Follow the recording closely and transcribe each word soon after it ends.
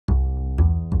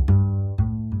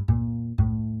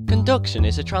Conduction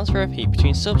is a transfer of heat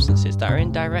between substances that are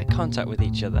in direct contact with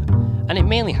each other, and it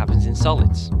mainly happens in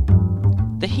solids.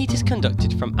 The heat is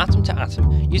conducted from atom to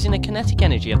atom using the kinetic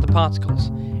energy of the particles,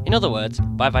 in other words,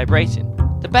 by vibrating.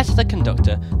 The better the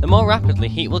conductor, the more rapidly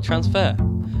heat will transfer.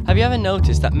 Have you ever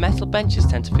noticed that metal benches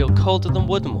tend to feel colder than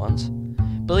wooden ones?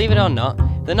 Believe it or not,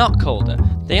 they're not colder,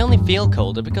 they only feel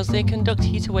colder because they conduct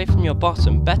heat away from your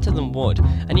bottom better than wood,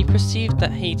 and you perceive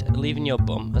that heat leaving your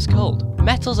bum as cold.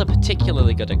 Metals are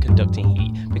particularly good at conducting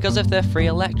heat because of their free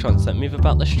electrons that move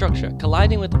about the structure,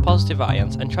 colliding with the positive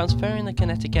ions and transferring the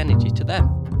kinetic energy to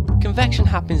them. Convection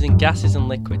happens in gases and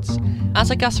liquids. As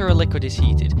a gas or a liquid is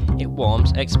heated, it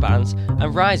warms, expands,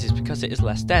 and rises because it is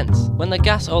less dense. When the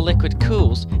gas or liquid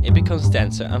cools, it becomes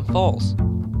denser and falls.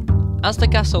 As the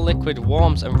gas or liquid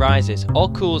warms and rises, or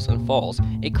cools and falls,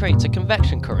 it creates a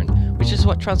convection current, which is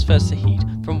what transfers the heat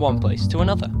from one place to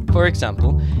another. For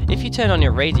example, if you turn on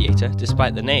your radiator,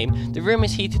 despite the name, the room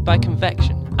is heated by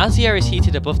convection. As the air is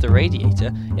heated above the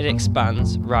radiator, it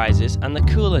expands, rises, and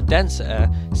the cooler, denser air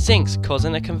sinks,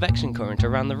 causing a convection current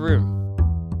around the room.